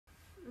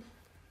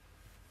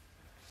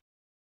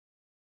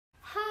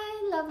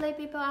lovely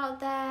people out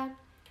there.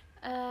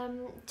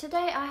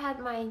 Today I had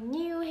my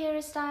new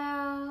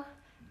hairstyle,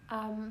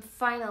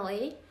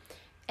 finally,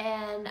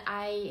 and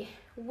I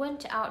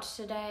went out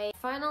today.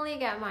 Finally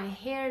got my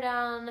hair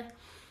done,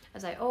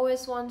 as I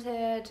always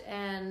wanted,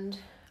 and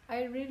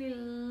I really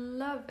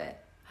love it.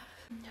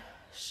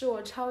 是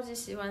我超级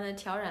喜欢的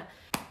挑染，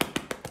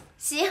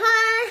喜欢。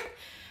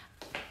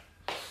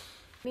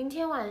明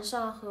天晚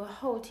上和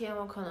后天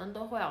我可能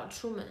都会要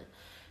出门。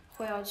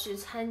 会要去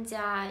参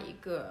加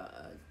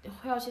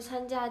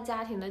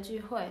家庭的聚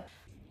会，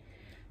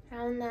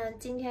然后呢，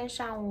今天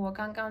上午我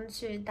刚刚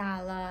去打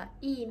了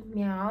疫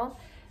苗，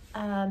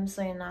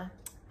所以呢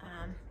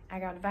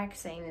，I got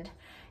vaccinated，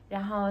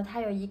 然后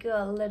他有一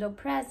个 little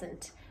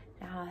present，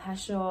 然后他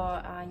说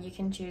you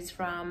can choose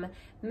from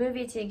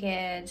movie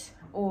ticket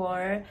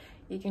or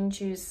you can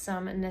choose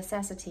some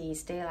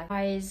necessities. They like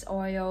rice,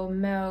 oil,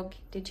 milk,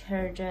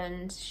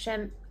 detergent,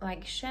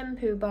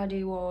 shampoo,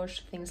 body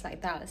wash, things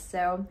like that.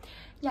 So,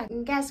 yeah,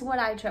 guess what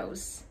I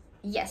chose?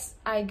 Yes,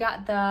 I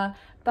got the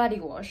body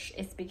wash.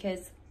 It's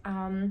because,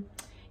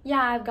 yeah,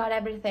 I've got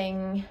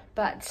everything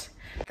but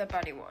the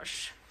body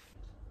wash.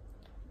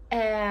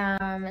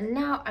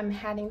 Now I'm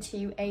heading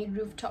to a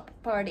rooftop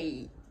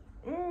party.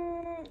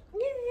 Hello,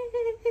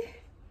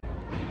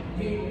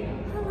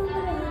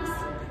 loves.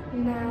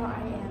 Now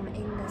I am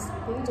in this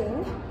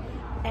building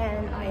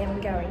and I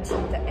am going to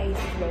the 8th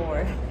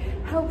floor.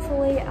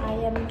 Hopefully I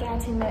am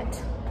getting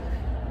it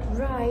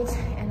right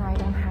and I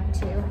don't have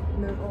to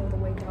move all the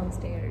way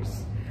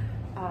downstairs.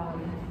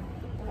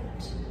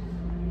 But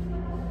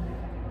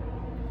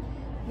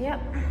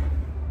yep,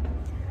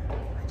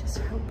 I just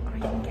hope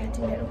I am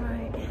getting it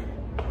right,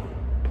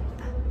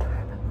 but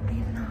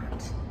probably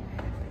not.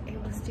 But it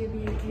will still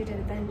be a good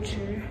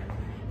adventure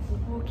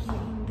walking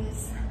in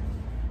this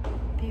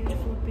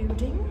beautiful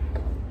building.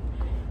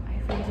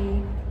 I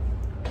really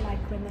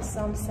like when the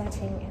sun's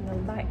setting and the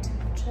light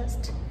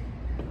just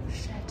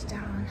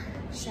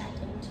shed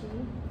into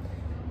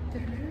the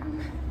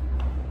room.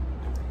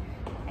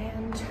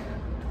 And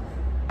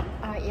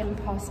I am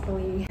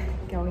possibly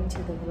going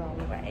to the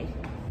wrong way.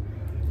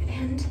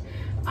 And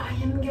I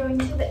am going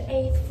to the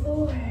 8th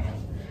floor.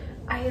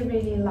 I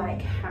really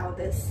like how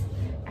this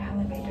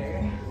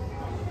elevator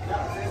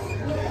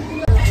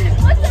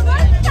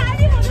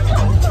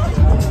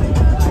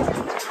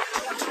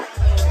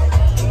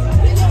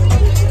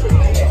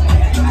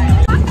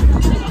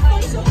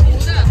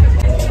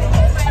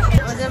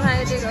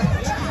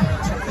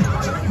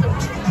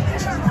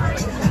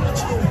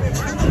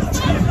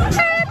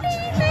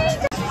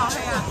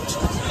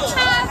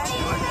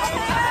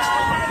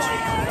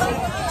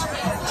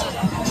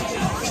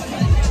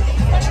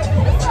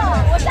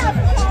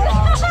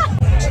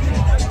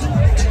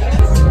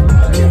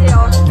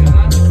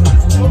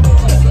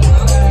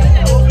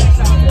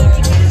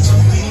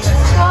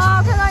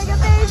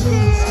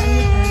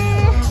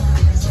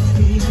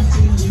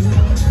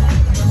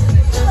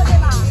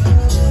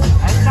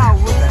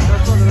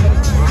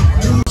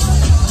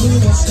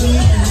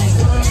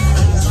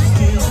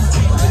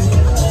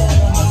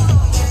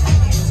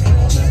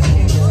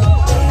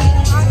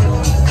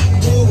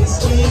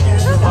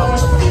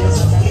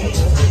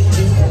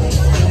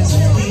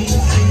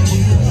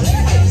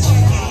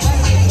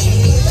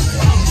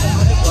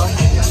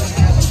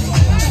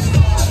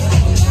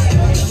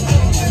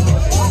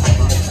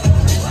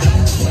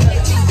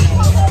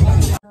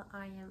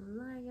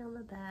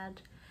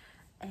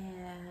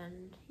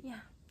and yeah,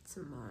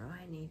 tomorrow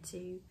I need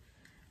to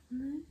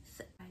move.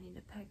 I need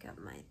to pack up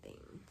my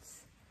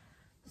things.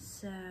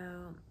 So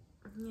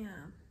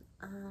yeah,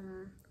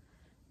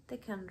 the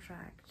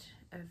contract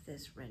of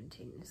this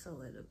renting is a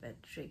little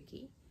bit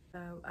tricky.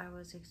 So I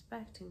was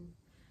expecting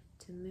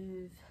to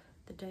move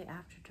the day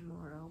after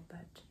tomorrow,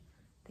 but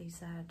they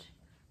said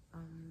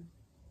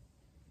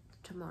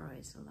tomorrow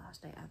is the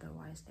last day,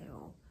 otherwise they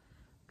will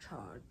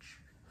charge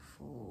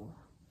for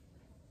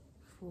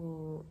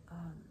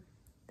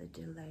the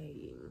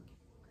delaying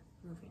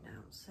moving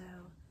out. So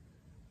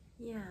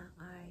yeah,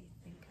 I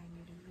think I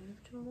need to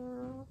move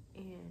tomorrow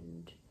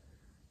and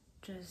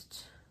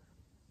just,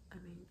 I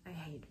mean, I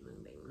hate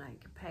moving,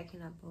 like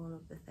packing up all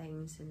of the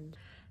things. And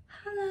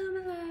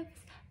hello my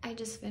loves, I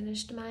just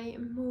finished my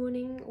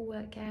morning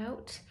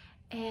workout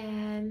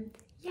and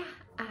yeah,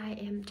 I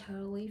am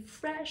totally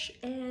fresh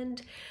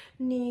and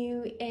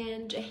new,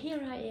 and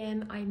here I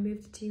am. I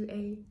moved to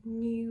a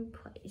new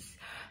place,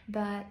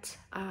 but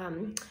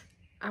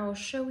I will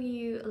show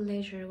you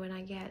later when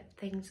I get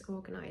things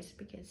organized,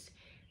 because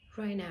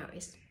right now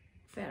it's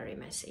very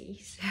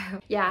messy.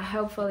 So yeah,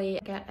 hopefully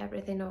I get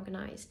everything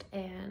organized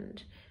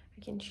and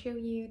I can show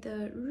you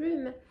the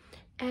room.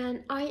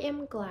 And I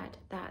am glad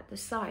that the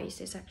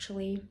size is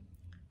actually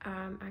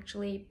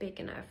big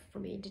enough for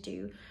me to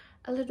do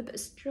a little bit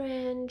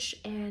stretch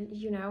and,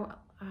 you know,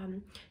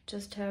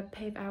 just to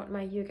pave out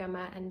my yoga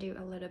mat and do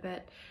a little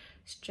bit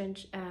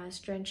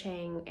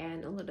stretching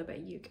and a little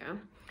bit yoga,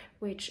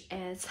 which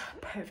is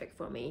perfect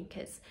for me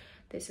because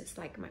this is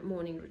like my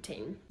morning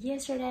routine.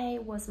 Yesterday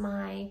was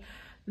my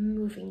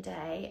moving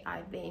day.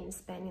 I've been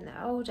spending the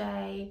whole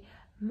day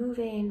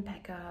moving,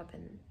 pack up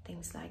and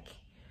things like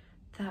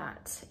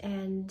that.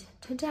 And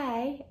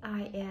today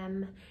I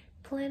am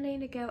planning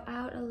to go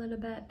out a little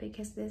bit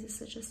because this is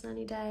such a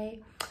sunny day.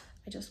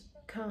 I just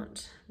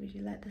can't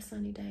really let the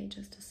sunny day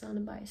just to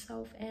sun by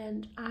itself,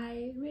 and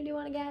I really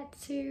want to get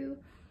to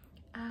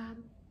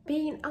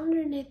being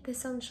underneath the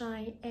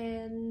sunshine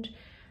and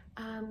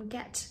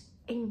get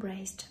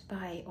embraced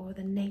by all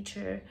the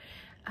nature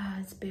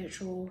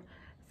spiritual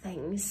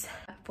things.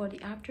 For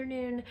the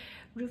afternoon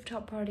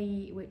rooftop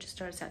party, which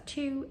starts at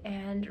 2,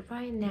 and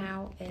right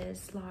now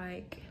is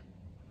like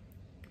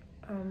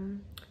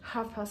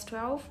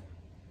 12:30,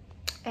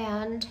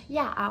 and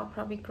yeah, I'll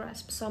probably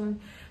grasp some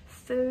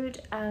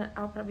food and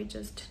I'll probably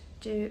just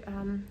do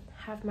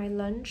have my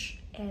lunch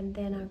and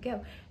then I'll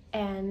go.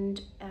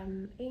 And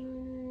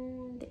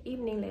in the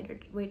evening later,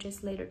 which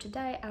is later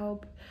today,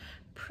 I'll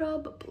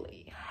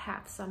probably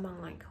have some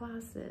online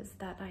classes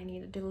that I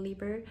need to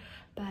deliver,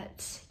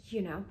 but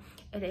you know,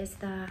 it is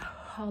the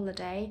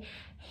holiday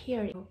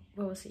here.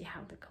 We'll see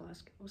how the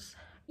class goes.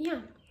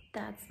 Yeah,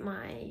 that's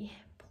my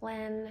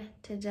plan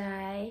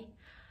today,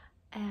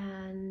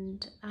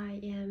 and I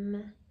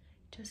am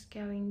just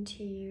going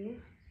to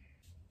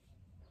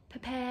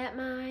prepare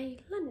my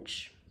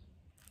lunch.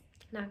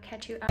 Now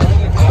catch you up.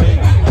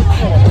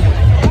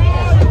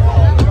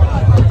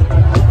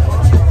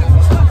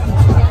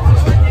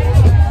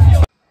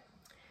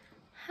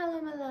 Hello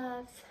my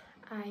loves,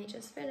 I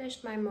just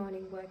finished my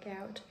morning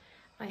workout.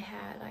 I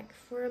had like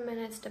 4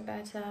 minutes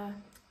Tabata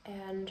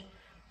and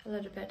a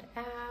little bit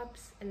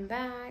abs and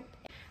back.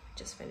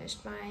 Just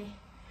finished my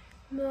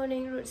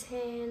morning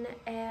routine,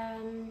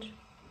 and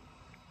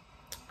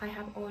I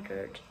have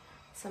ordered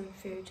some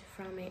food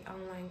from an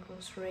online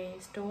grocery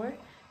store,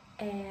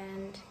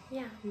 and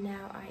yeah,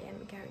 now I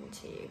am going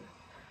to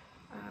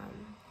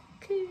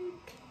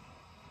cook,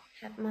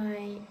 have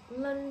my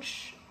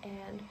lunch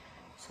and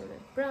sort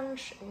of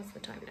brunch. What's the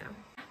time now?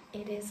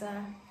 It is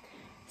a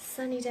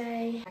sunny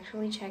day.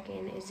 Actually check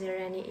in, is there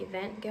any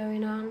event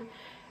going on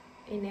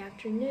in the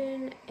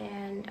afternoon,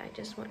 and I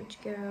just want to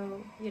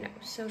go, you know,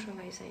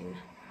 socializing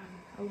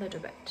a little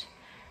bit.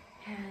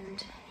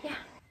 And yeah,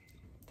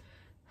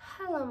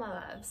 hello my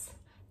loves.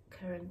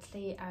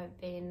 Currently I've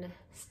been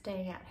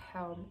staying at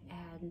home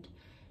and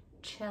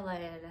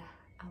chilling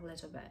a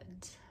little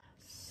bit.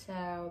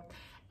 So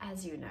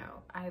as you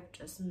know, I've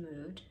just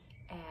moved,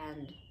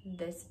 and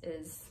this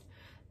is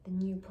the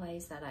new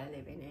place that I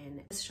live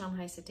in. It's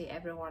Shanghai city.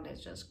 Everyone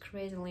is just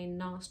crazily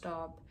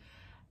non-stop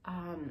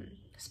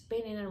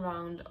spinning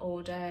around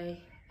all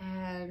day,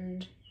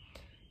 and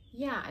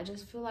yeah, I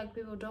just feel like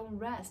people don't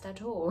rest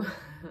at all.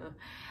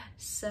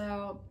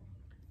 So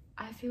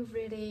I feel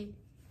really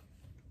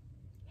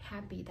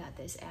happy that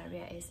this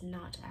area is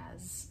not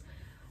as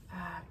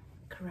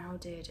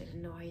crowded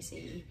and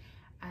noisy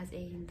as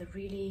in the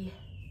really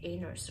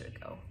inner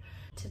circle.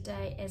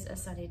 Today is a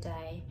sunny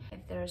day.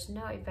 If there's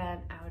no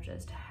event, I'll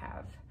just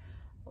have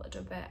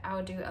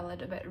I'll do a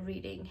little bit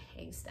reading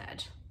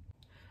instead.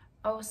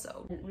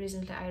 Also,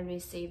 recently I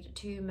received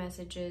 2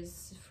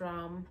 messages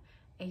from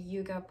a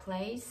yoga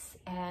place,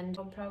 and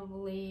I'll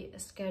probably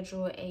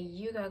schedule a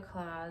yoga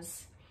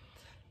class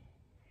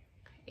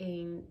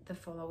in the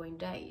following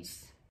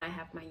days. I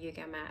have my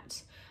yoga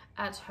mat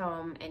at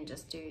home and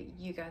just do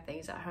yoga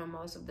things at home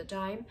most of the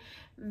time,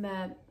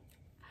 but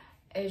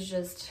it's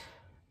just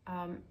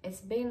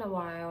it's been a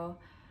while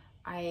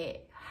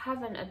I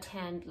haven't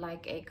attended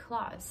like a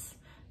class,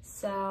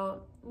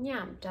 so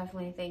yeah, I'm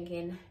definitely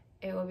thinking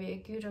it will be a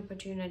good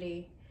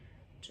opportunity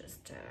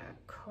just to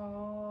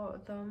call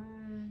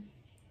them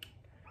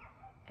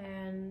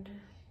and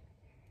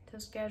to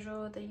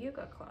schedule the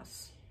yoga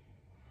class.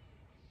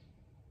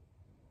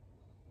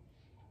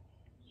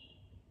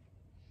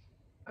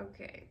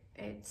 Okay,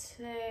 it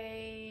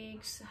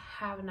takes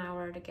half an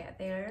hour to get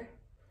there.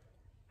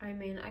 I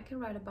mean, I can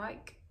ride a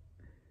bike,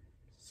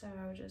 so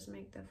I'll just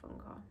make the phone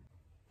call.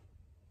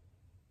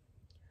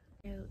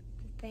 So,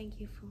 thank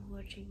you for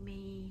watching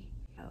me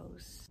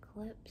those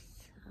clips.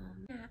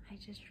 Yeah, I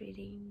just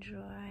really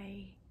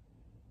enjoy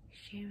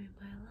sharing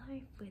my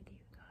life with you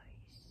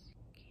guys.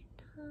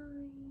 Good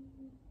night.